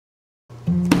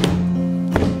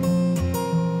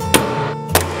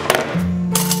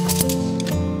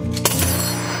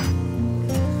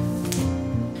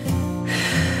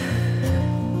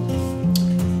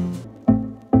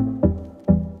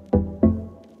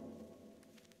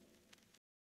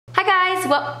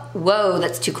whoa,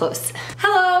 that's too close.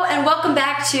 Hello and welcome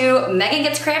back to Megan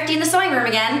Gets Crafty in the sewing room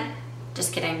again.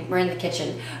 Just kidding, we're in the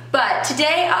kitchen. But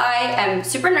today I am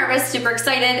super nervous, super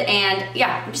excited, and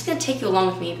yeah, I'm just gonna take you along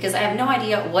with me because I have no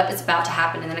idea what is about to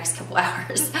happen in the next couple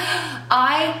hours.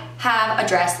 I have a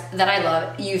dress that I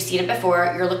love. You've seen it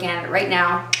before, you're looking at it right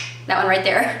now. That one right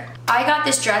there. I got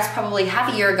this dress probably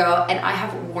half a year ago and I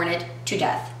have worn it to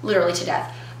death, literally to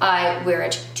death. I wear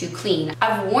it to clean.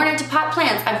 I've worn it to pot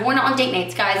plants. I've worn it on date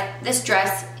nights. Guys, this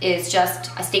dress is just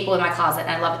a staple in my closet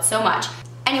and I love it so much.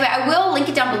 Anyway, I will link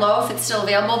it down below if it's still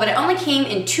available, but it only came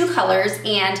in 2 colors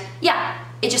and yeah,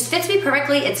 it just fits me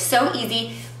perfectly. It's so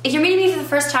easy. If you're meeting me for the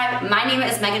first time, my name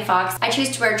is Megan Fox. I choose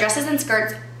to wear dresses and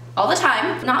skirts all the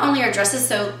time. Not only are dresses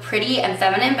so pretty and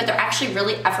feminine, but they're actually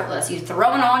really effortless. You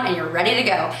throw it on and you're ready to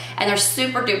go. And they're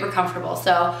super duper comfortable.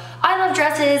 So I love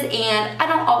dresses and I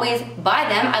don't always buy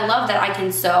them. I love that I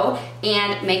can sew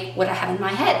and make what I have in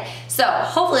my head. So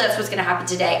hopefully that's what's gonna happen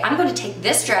today. I'm going to take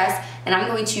this dress and I'm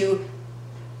going to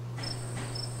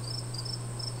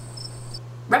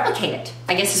replicate it,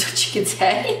 I guess is what you could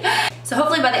say. So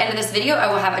hopefully by the end of this video, I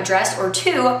will have a dress or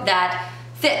 2 that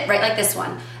fit right like this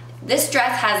one. This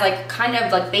dress has like kind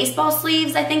of like baseball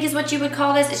sleeves, I think is what you would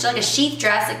call this. It's like a sheath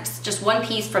dress. It's just one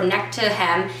piece from neck to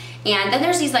hem. And then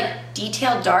there's these like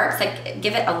detailed darts that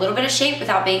give it a little bit of shape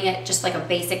without being it just like a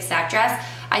basic sack dress.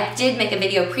 I did make a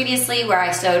video previously where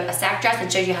I sewed a sack dress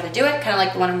and showed you how to do it, kind of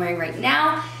like the one I'm wearing right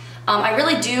now. I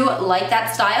really do like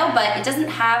that style, but it doesn't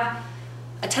have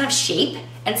a ton of shape.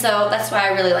 And so that's why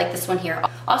I really like this one here.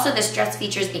 Also, this dress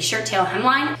features a shirt tail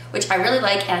hemline, which I really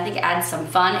like and I think it adds some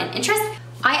fun and interest.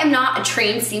 I am not a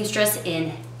trained seamstress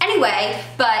in any way,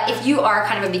 but if you are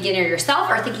kind of a beginner yourself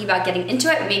or thinking about getting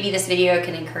into it, maybe this video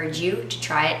can encourage you to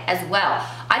try it as well.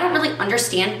 I don't really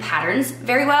understand patterns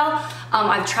very well.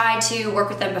 I've tried to work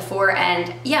with them before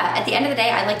and yeah, at the end of the day,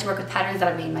 I like to work with patterns that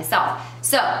I've made myself.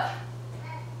 So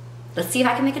let's see if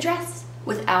I can make a dress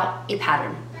without a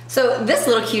pattern. So this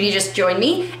little cutie just joined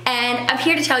me and I'm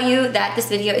here to tell you that this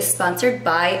video is sponsored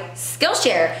by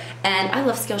Skillshare. And I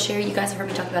love Skillshare. You guys have heard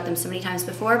me talk about them so many times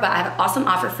before, but I have an awesome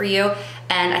offer for you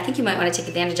and I think you might want to take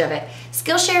advantage of it.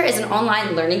 Skillshare is an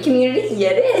online learning community,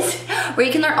 yeah it is, where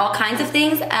you can learn all kinds of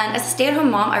things. And as a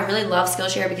stay-at-home mom, I really love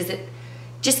Skillshare because it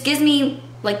just gives me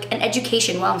like an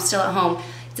education while I'm still at home.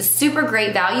 It's a super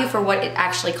great value for what it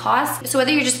actually costs. So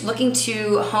whether you're just looking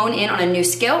to hone in on a new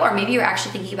skill or maybe you're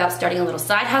actually thinking about starting a little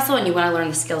side hustle and you want to learn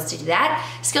the skills to do that,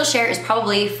 Skillshare is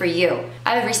probably for you.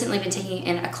 I've recently been taking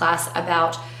in a class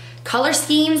about color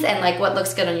schemes and like what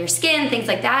looks good on your skin, things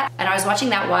like that. And I was watching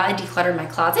that while I decluttered my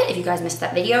closet. If you guys missed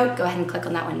that video, go ahead and click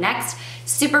on that one next.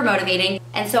 Super motivating.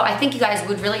 And so I think you guys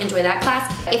would really enjoy that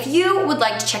class. If you would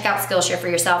like to check out Skillshare for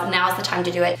yourself, now is the time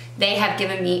to do it. They have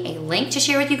given me a link to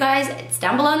share with you guys. It's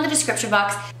down below in the description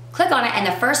box. Click on it and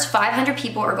the first 500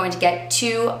 people are going to get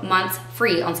 2 months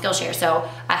free on Skillshare. So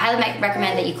I highly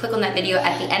recommend that you click on that video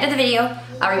at the end of the video.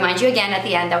 I'll remind you again at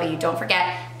the end, that way you don't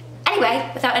forget. Anyway,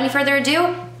 without any further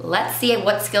ado, let's see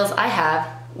what skills I have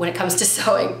when it comes to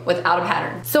sewing without a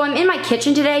pattern. So I'm in my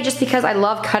kitchen today just because I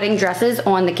love cutting dresses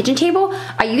on the kitchen table.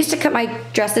 I used to cut my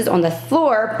dresses on the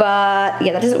floor, but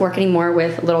yeah, that doesn't work anymore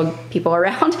with little people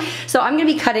around. So I'm gonna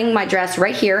be cutting my dress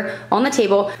right here on the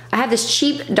table. I have this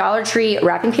cheap Dollar Tree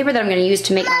wrapping paper that I'm gonna use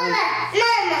to make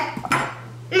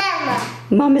Mama.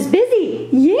 Mama's busy.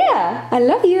 Yeah, I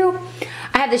love you.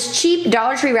 I have this cheap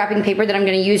Dollar Tree wrapping paper that I'm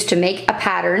gonna use to make a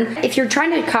pattern. If you're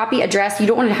trying to copy a dress, you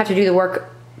don't want to have to do the work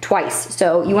twice.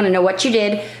 So you want to know what you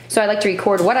did. So I like to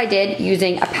record what I did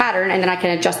using a pattern and then I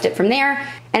can adjust it from there.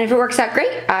 And if it works out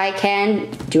great, I can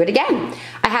do it again.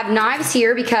 I have knives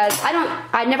here because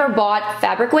I never bought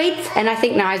fabric weights and I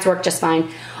think knives work just fine.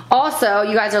 Also,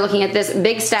 you guys are looking at this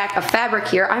big stack of fabric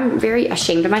here. I'm very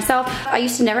ashamed of myself. I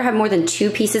used to never have more than 2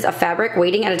 pieces of fabric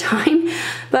waiting at a time,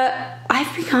 but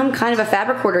I've become kind of a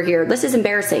fabric hoarder here. This is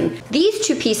embarrassing. These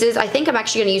 2 pieces, I think I'm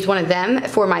actually gonna use one of them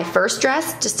for my first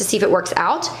dress just to see if it works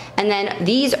out. And then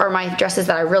these are my dresses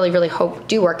that I really, really hope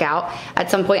do work out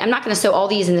at some point. I'm not gonna sew all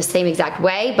these in the same exact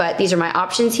way, but these are my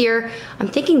options here. I'm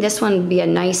thinking this one would be a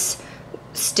nice,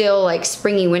 still like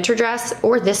springy winter dress,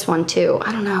 or this one too,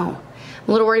 I don't know. I'm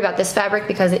a little worried about this fabric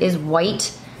because it is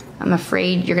white. I'm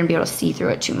afraid you're gonna be able to see through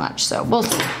it too much, so we'll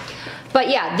see. But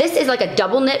yeah, this is like a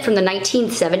double knit from the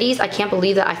 1970s. I can't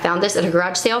believe that I found this at a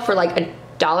garage sale for like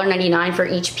 $1.99 for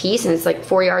each piece, and it's like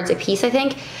 4 yards a piece, I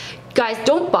think. Guys,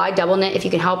 don't buy double knit if you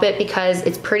can help it because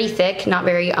it's pretty thick, not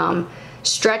very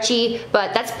stretchy,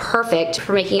 but that's perfect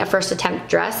for making a first attempt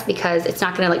dress because it's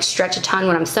not gonna like stretch a ton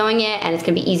when I'm sewing it, and it's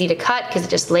gonna be easy to cut because it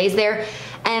just lays there.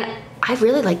 And I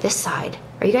really like this side.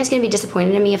 Are you guys gonna be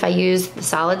disappointed in me if I use the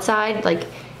solid side? Like,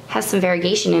 has some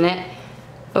variegation in it.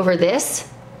 over this.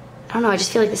 I don't know, I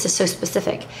just feel like this is so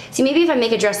specific. See, maybe if I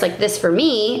make a dress like this for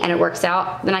me and it works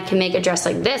out, then I can make a dress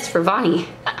like this for Evonnie.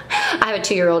 I have a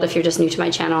 2-year-old if you're just new to my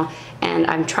channel, and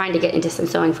I'm trying to get into some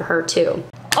sewing for her too.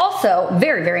 Also,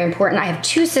 very, very important, I have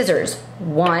 2 scissors.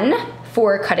 One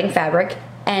for cutting fabric,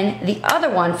 and the other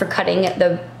one for cutting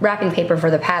the wrapping paper for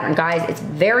the pattern. Guys, it's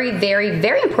very, very,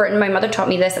 very important. My mother taught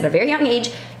me this at a very young age.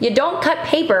 You don't cut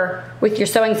paper with your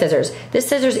sewing scissors. This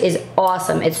scissors is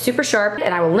awesome. It's super sharp,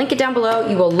 and I will link it down below.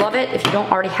 You will love it if you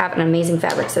don't already have an amazing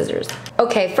fabric scissors.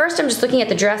 Okay, first I'm just looking at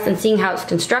the dress and seeing how it's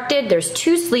constructed. There's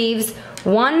 2 sleeves,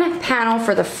 1 panel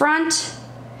for the front,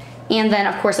 and then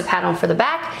of course a panel for the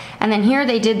back. And then here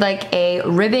they did like a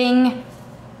ribbing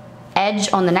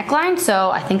edge on the neckline,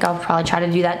 so I think I'll probably try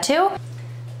to do that too.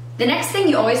 The next thing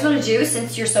you always want to do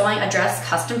since you're sewing a dress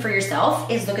custom for yourself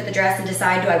is look at the dress and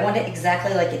decide, do I want it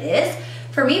exactly like it is?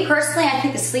 For me personally, I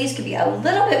think the sleeves could be a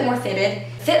little bit more fitted.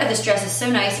 The fit of this dress is so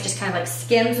nice, it just kind of like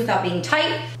skims without being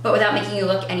tight, but without making you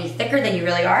look any thicker than you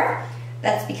really are.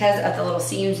 That's because of the little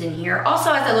seams in here.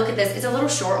 Also, as I look at this, it's a little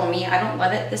short on me. I don't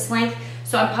love it this length,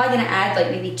 so I'm probably gonna add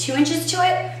like maybe 2 inches to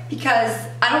it, because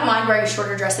I don't mind wearing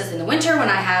shorter dresses in the winter when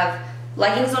I have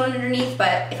leggings on underneath,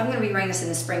 but if I'm gonna be wearing this in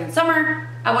the spring and summer,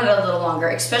 I want it a little longer,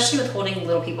 especially with holding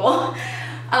little people.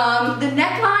 The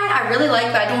neckline I really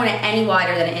like, but I don't want it any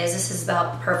wider than it is. This is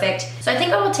about perfect. So I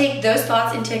think I will take those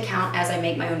thoughts into account as I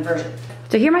make my own version.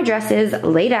 So here my dress is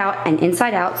laid out and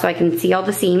inside out so I can see all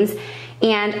the seams.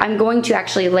 And I'm going to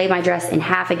actually lay my dress in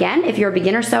half again. If you're a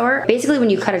beginner sewer, basically when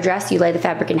you cut a dress, you lay the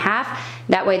fabric in half.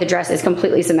 That way the dress is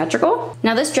completely symmetrical.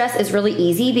 Now this dress is really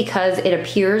easy because it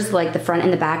appears like the front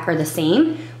and the back are the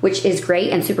same, which is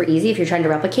great and super easy if you're trying to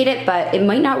replicate it, but it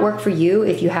might not work for you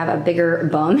if you have a bigger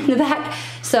bum in the back.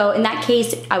 So in that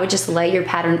case, I would just lay your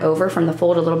pattern over from the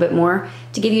fold a little bit more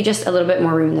to give you just a little bit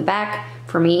more room in the back.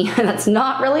 For me, that's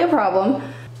not really a problem.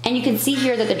 And you can see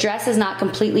here that the dress is not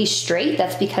completely straight.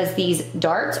 That's because these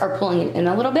darts are pulling it in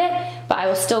a little bit, but I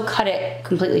will still cut it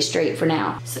completely straight for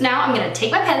now. So now I'm gonna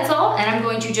take my pencil and I'm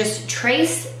going to just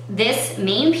trace this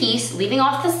main piece, leaving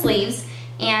off the sleeves,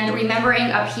 and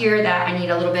remembering up here that I need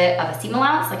a little bit of a seam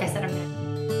allowance. Like I said, I'm gonna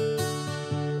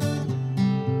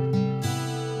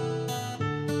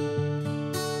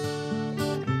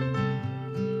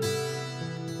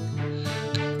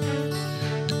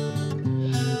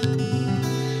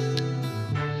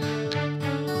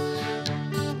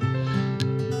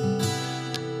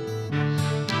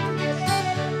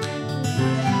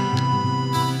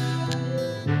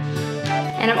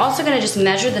And I'm also gonna just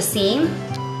measure the seam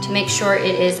to make sure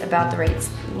it is about the right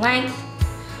length.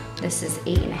 This is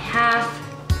 8.5.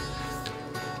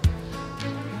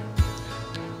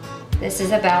 This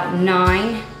is about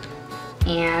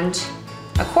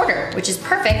 9.25, which is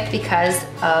perfect because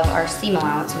of our seam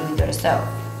allowance when we go to sew.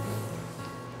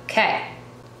 Okay,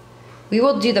 we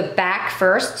will do the back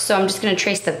first. So I'm just gonna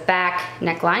trace the back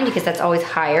neckline because that's always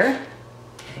higher.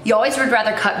 You always would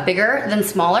rather cut bigger than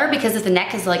smaller because if the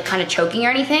neck is like kind of choking or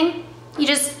anything, you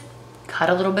just cut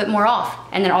a little bit more off.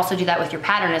 And then also do that with your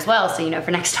pattern as well, so you know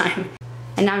for next time.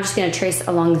 And now I'm just gonna trace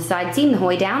along the side seam the whole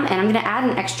way down, and I'm gonna add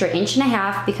an extra 1.5 inches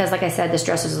because like I said, this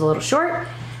dress is a little short,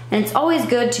 and it's always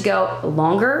good to go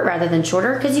longer rather than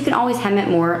shorter because you can always hem it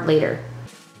more later.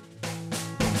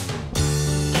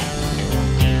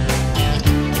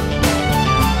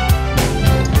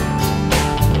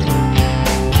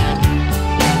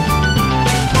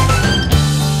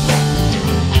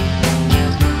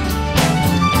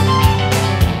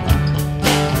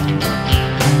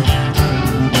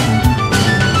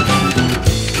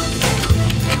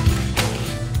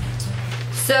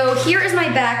 So here is my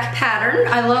back pattern.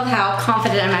 I love how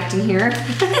confident I'm acting here.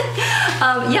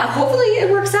 Yeah, hopefully it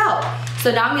works out.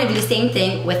 So now I'm gonna do the same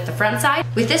thing with the front side.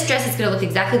 With this dress, it's gonna look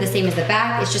exactly the same as the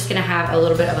back. It's just gonna have a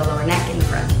little bit of a lower neck in the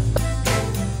front.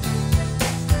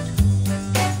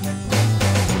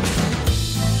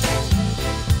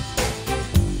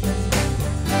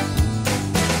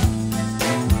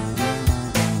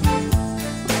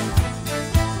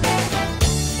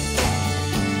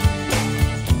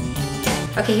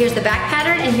 Okay, here's the back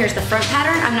pattern and here's the front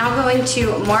pattern. I'm now going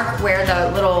to mark where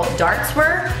the little darts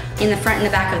were in the front and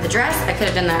the back of the dress. I could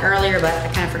have done that earlier, but I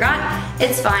kind of forgot.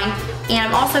 It's fine. And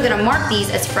I'm also gonna mark these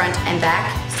as front and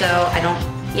back, so I don't,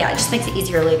 yeah, it just makes it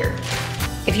easier later.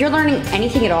 If you're learning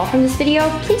anything at all from this video,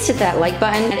 please hit that like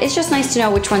button. It's just nice to know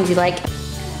which ones you like.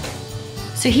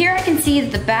 So here I can see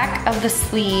that the back of the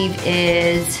sleeve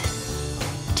is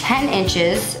 10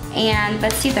 inches, and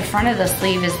let's see if the front of the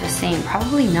sleeve is the same.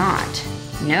 Probably not.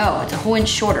 No, it's a whole inch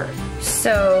shorter.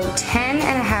 So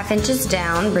 10.5 inches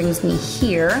down brings me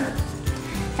here.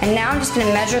 And now I'm just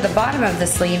gonna measure the bottom of the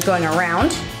sleeve going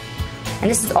around. And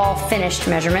this is all finished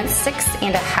measurements,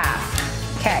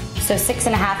 6.5. Okay, so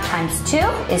 6.5 times 2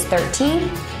 is 13.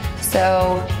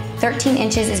 So 13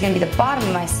 inches is gonna be the bottom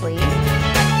of my sleeve.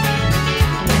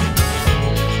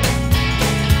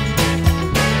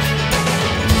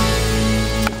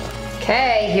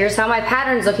 Okay, here's how my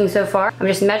pattern's looking so far. I'm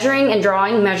just measuring and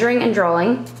drawing, measuring and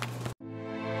drawing.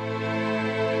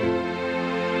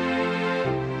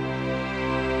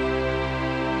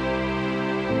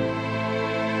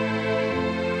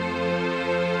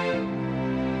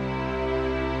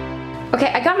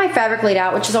 Okay, I got my fabric laid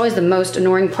out, which is always the most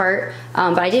annoying part,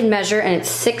 but I did measure and it's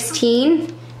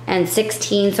 16 and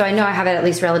 16, so I know I have it at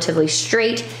least relatively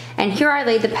straight. And here I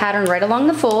laid the pattern right along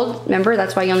the fold. Remember,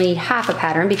 that's why you only need half a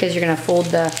pattern, because you're gonna fold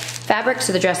the fabric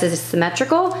so the dress is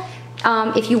symmetrical.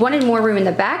 If you wanted more room in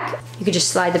the back, you could just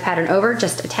slide the pattern over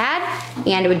just a tad,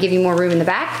 and it would give you more room in the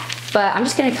back. But I'm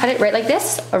just gonna cut it right like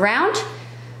this, around.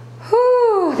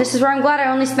 Whew, this is where I'm glad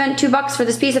I only spent $2 for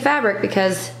this piece of fabric,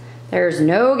 because there's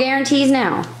no guarantees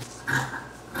now.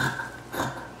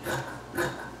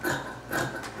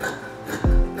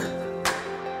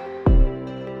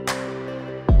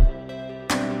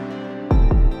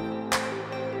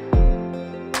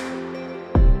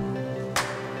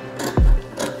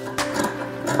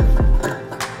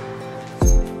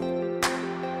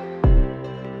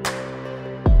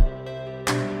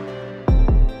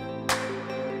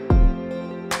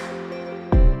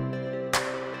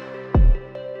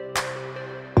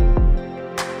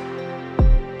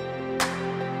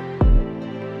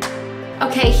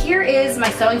 Okay, here is my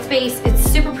sewing space. It's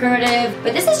super primitive,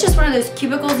 but this is just one of those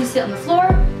cubicles you sit on the floor.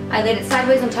 I laid it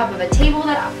sideways on top of a table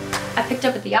that I picked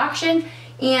up at the auction,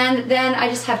 and then I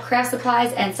just have craft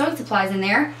supplies and sewing supplies in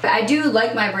there. But I do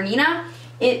like my Bernina.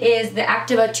 It is the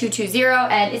Activa 220,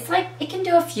 and it's like, it can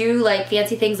do a few like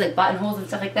fancy things like buttonholes and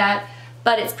stuff like that,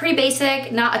 but it's pretty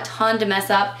basic, not a ton to mess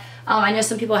up. I know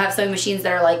some people have sewing machines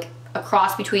that are like a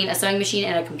cross between a sewing machine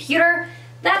and a computer.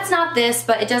 That's not this,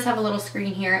 but it does have a little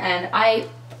screen here, and I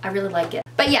really like it.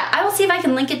 But yeah, I will see if I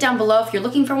can link it down below if you're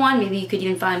looking for one. Maybe you could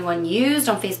even find one used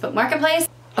on Facebook Marketplace.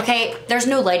 Okay, there's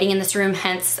no lighting in this room,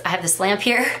 hence I have this lamp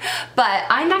here, but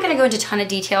I'm not gonna go into a ton of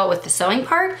detail with the sewing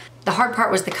part. The hard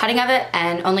part was the cutting of it,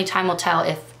 and only time will tell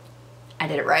if I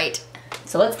did it right.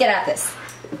 So let's get at this.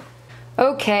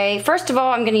 Okay, first of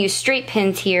all, I'm gonna use straight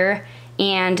pins here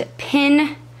and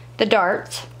pin the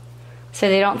darts so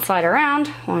they don't slide around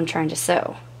while I'm trying to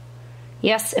sew.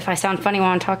 Yes, if I sound funny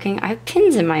while I'm talking, I have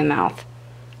pins in my mouth.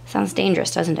 Sounds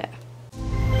dangerous, doesn't it?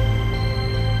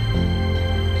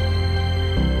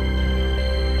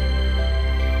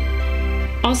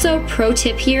 Also, pro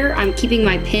tip here, I'm keeping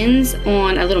my pins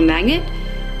on a little magnet.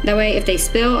 That way, if they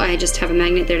spill, I just have a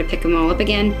magnet there to pick them all up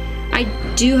again. I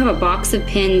do have a box of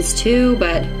pins too,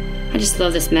 but I just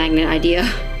love this magnet idea.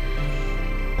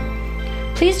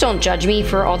 Please don't judge me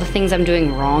for all the things I'm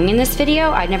doing wrong in this video.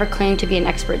 I never claimed to be an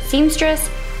expert seamstress.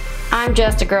 I'm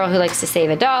just a girl who likes to save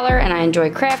 $1, and I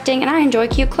enjoy crafting, and I enjoy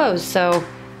cute clothes, so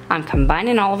I'm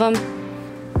combining all of them,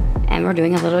 and we're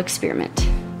doing a little experiment.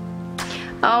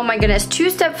 Oh my goodness,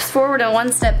 2 steps forward and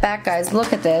 1 step back, guys.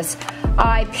 Look at this.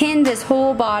 I pinned this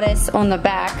whole bodice on the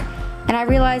back, and I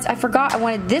realized I forgot I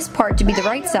wanted this part to be the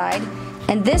right side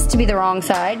and this to be the wrong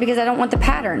side because I don't want the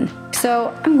pattern.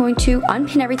 So I'm going to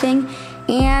unpin everything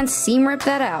and seam rip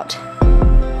that out.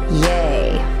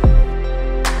 Yay.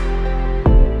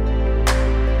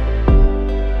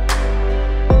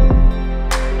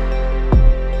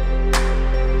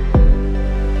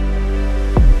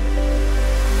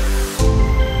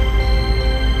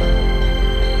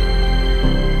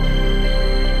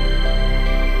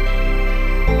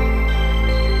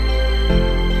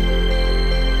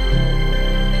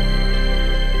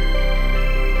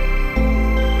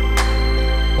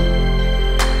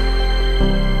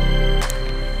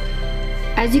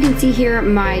 As you can see here,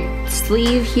 my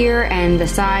sleeve here and the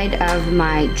side of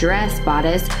my dress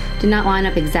bodice did not line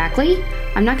up exactly.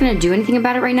 I'm not gonna do anything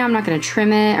about it right now. I'm not gonna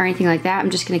trim it or anything like that. I'm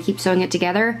just gonna keep sewing it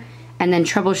together and then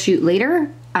troubleshoot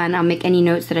later, and I'll make any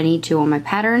notes that I need to on my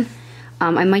pattern.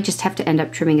 I might just have to end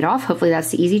up trimming it off. Hopefully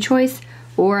that's the easy choice.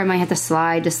 Or I might have to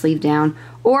slide the sleeve down.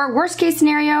 Or worst case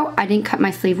scenario, I didn't cut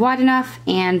my sleeve wide enough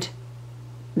and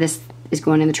this is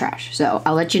going in the trash. So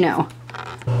I'll let you know.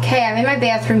 Okay, I'm in my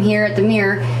bathroom here at the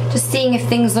mirror, just seeing if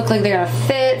things look like they're gonna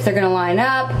fit, if they're gonna line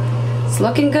up. It's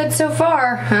looking good so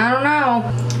far. I don't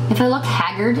know. If I look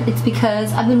haggard, it's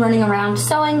because I've been running around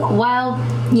sewing while,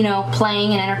 you know,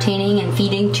 playing and entertaining and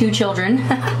feeding 2 children.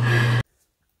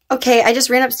 Okay, I just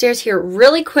ran upstairs here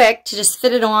really quick to just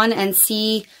fit it on and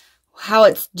see how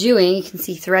it's doing. You can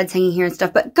see threads hanging here and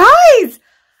stuff. But guys,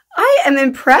 I am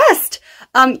impressed.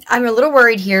 I'm a little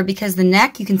worried here because the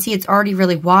neck, you can see it's already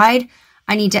really wide.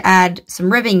 I need to add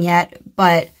some ribbing yet,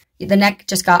 but the neck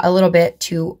just got a little bit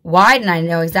too wide and I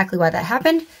know exactly why that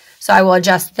happened. So I will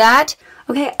adjust that.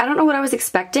 Okay, I don't know what I was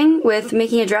expecting with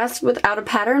making a dress without a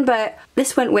pattern, but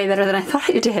this went way better than I thought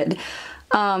it did.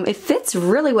 It fits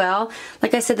really well.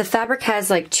 Like I said, the fabric has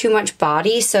like too much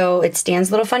body, so it stands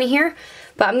a little funny here.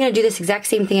 But I'm gonna do this exact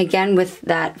same thing again with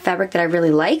that fabric that I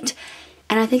really liked.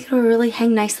 And I think it'll really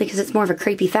hang nicely because it's more of a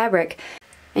crepey fabric.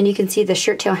 And you can see the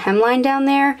shirt tail hemline down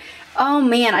there. Oh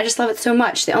man, I just love it so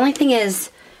much. The only thing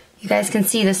is, you guys can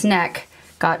see this neck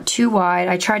got too wide.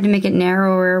 I tried to make it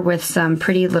narrower with some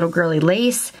pretty little girly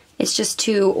lace. It's just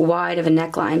too wide of a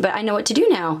neckline, but I know what to do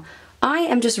now. I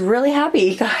am just really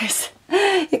happy, guys.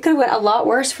 It could have went a lot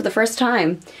worse for the first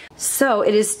time. So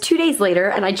it is 2 days later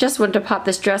and I just wanted to pop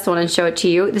this dress on and show it to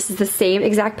you. This is the same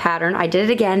exact pattern. I did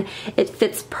it again. It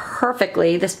fits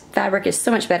perfectly. This fabric is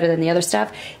so much better than the other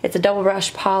stuff. It's a double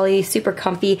brush poly, super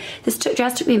comfy. This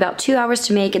dress took me about 2 hours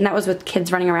to make and that was with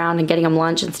kids running around and getting them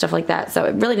lunch and stuff like that. So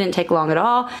it really didn't take long at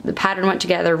all. The pattern went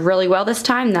together really well this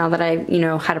time now that I,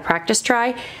 had a practice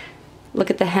try. Look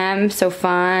at the hem, so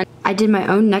fun. I did my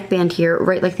own neckband here,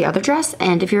 right like the other dress,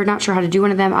 and if you're not sure how to do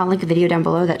one of them, I'll link a video down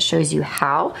below that shows you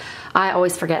how. I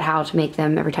always forget how to make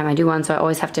them every time I do one, so I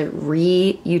always have to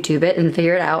re-YouTube it and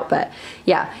figure it out, but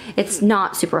yeah, it's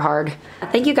not super hard.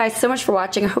 Thank you guys so much for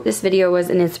watching. I hope this video was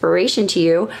an inspiration to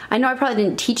you. I know I probably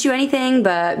didn't teach you anything,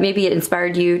 but maybe it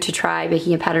inspired you to try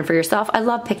making a pattern for yourself. I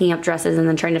love picking up dresses and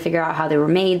then trying to figure out how they were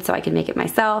made so I can make it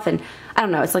myself, and I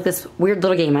don't know, it's like this weird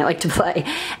little game I like to play.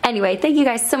 Anyway, thank you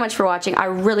guys so much for watching. I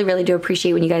really, really do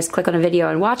appreciate when you guys click on a video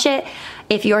and watch it.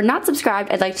 If you're not subscribed,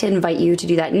 I'd like to invite you to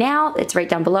do that now. It's right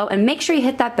down below, and make sure you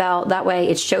hit that bell. That way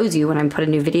it shows you when I put a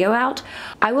new video out.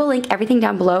 I will link everything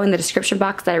down below in the description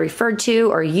box that I referred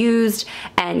to or used,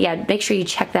 and yeah, make sure you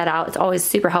check that out. It's always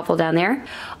super helpful down there.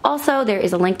 Also, there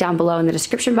is a link down below in the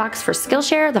description box for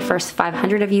Skillshare. The first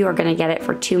 500 of you are gonna get it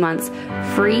for 2 months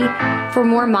free. For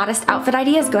more modest outfit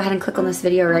ideas, go ahead and click on this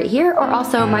video right here, or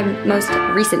also my most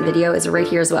recent video is right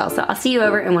here as well. So I'll see you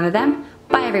over in one of them.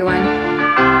 Bye everyone.